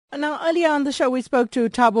Now, earlier on the show, we spoke to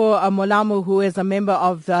Thabo Molamu, who is a member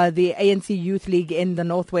of the ANC Youth League in the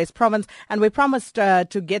Northwest Province, and we promised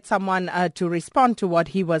to get someone to respond to what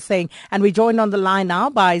he was saying. And we joined on the line now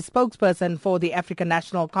by spokesperson for the African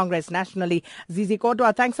National Congress nationally, Zizi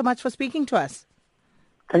Kodwa. Thanks so much for speaking to us.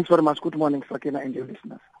 Thanks very much. Good morning, Sakina and your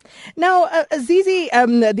listeners. Now, Zizi,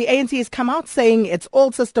 the ANC has come out saying it's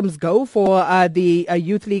all systems go for the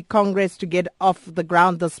Youth League Congress to get off the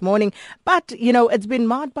ground this morning. But, it's been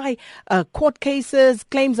marred by court cases,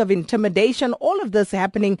 claims of intimidation, all of this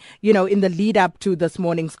happening, in the lead up to this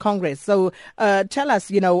morning's Congress. So tell us,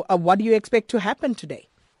 what do you expect to happen today?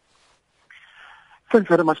 Thanks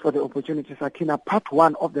very much for the opportunity, Sakina. Part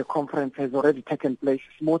one of the conference has already taken place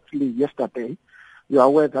smoothly yesterday. You are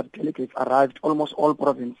aware that delegates arrived, almost all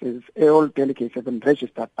provinces. All delegates have been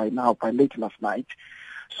registered by now, by late last night.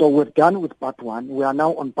 So we're done with part one. We are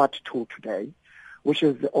now on part two today, which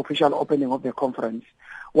is the official opening of the conference.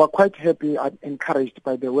 We're quite happy and encouraged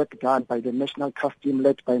by the work done by the National Task Team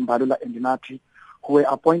led by Mbalula and Nathi, who were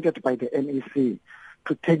appointed by the NEC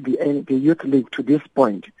to take the Youth League to this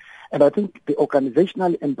point. And I think the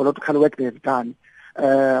organizational and political work they have done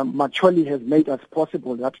maturely has made us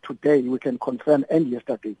possible that today we can confirm, and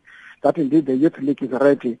yesterday, that indeed the Youth League is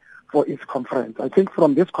ready for its conference. I think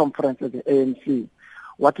from this conference as the ANC,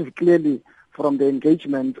 what is clearly from the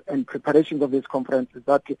engagement and preparations of this conference is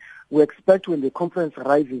that we expect when the conference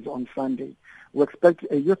rises on Sunday, we expect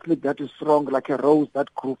a Youth League that is strong like a rose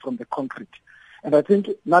that grew from the concrete. And I think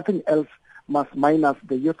nothing else must minus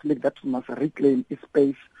the Youth League that must reclaim its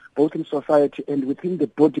space both in society and within the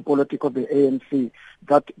body politic of the ANC,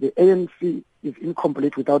 that the ANC is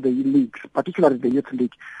incomplete without the leagues, particularly the Youth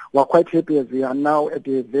League. We're quite happy as we are now at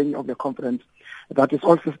the venue of the conference that is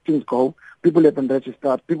all systems go. People have been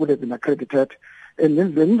registered, people have been accredited, and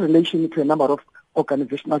then in relation to a number of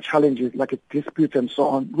organizational challenges like disputes and so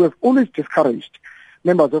on, we have always discouraged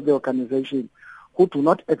members of the organization who do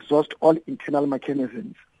not exhaust all internal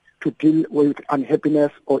mechanisms to deal with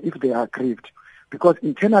unhappiness or if they are aggrieved. Because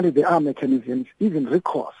internally there are mechanisms, even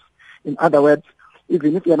recourse. In other words,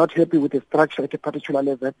 even if you are not happy with the structure at a particular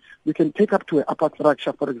level, you can take up to an upper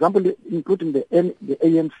structure. For example, including the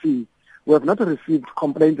ANC, we have not received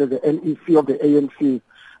complaints of the NEC of the ANC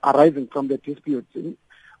arising from the disputes,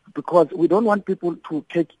 because we don't want people to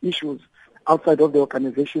take issues outside of the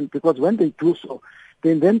organization, because when they do so,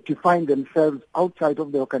 they then define themselves outside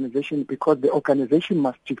of the organization, because the organization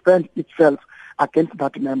must defend itself against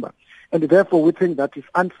that member. And therefore, we think that it's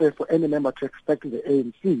unfair for any member to expect the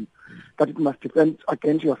ANC that it must defend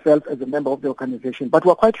against yourself as a member of the organization. But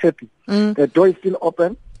we're quite happy. The door is still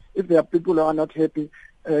open. If there are people who are not happy,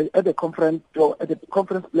 at the conference or at the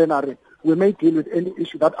conference plenary, we may deal with any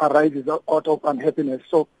issue that arises out of unhappiness.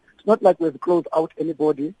 So it's not like we've closed out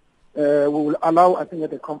anybody. We will allow, I think,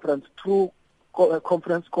 at the conference, two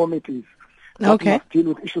conference committees that must deal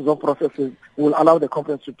with issues of processes. We will allow the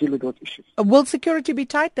conference to deal with those issues. Will security be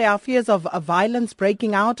tight? There are fears of violence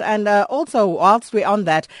breaking out. And also, whilst we're on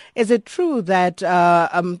that, is it true that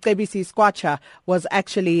KBC Skwatsha was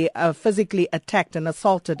actually physically attacked and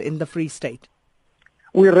assaulted in the Free State?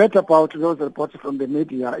 We read about those reports from the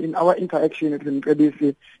media. In our interaction with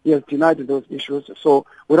KBC, he has denied those issues. So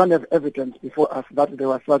we don't have evidence before us that there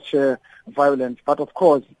was such violence. But of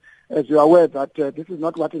course, as you are aware, that this is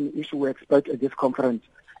not what an issue we expect at this conference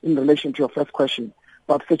in relation to your first question.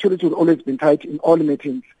 But security will always be tight in all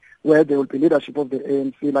meetings where there will be leadership of the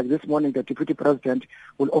ANC. Like this morning, the Deputy President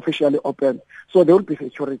will officially open. So there will be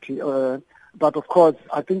security. But of course,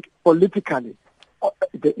 I think politically,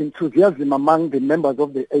 the enthusiasm among the members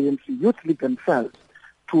of the ANC Youth League themselves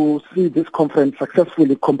to see this conference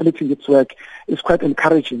successfully completing its work is quite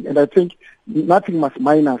encouraging. And I think nothing must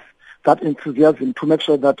minus that enthusiasm to make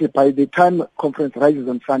sure that by the time conference rises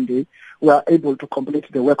on Sunday, we are able to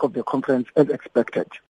complete the work of the conference as expected.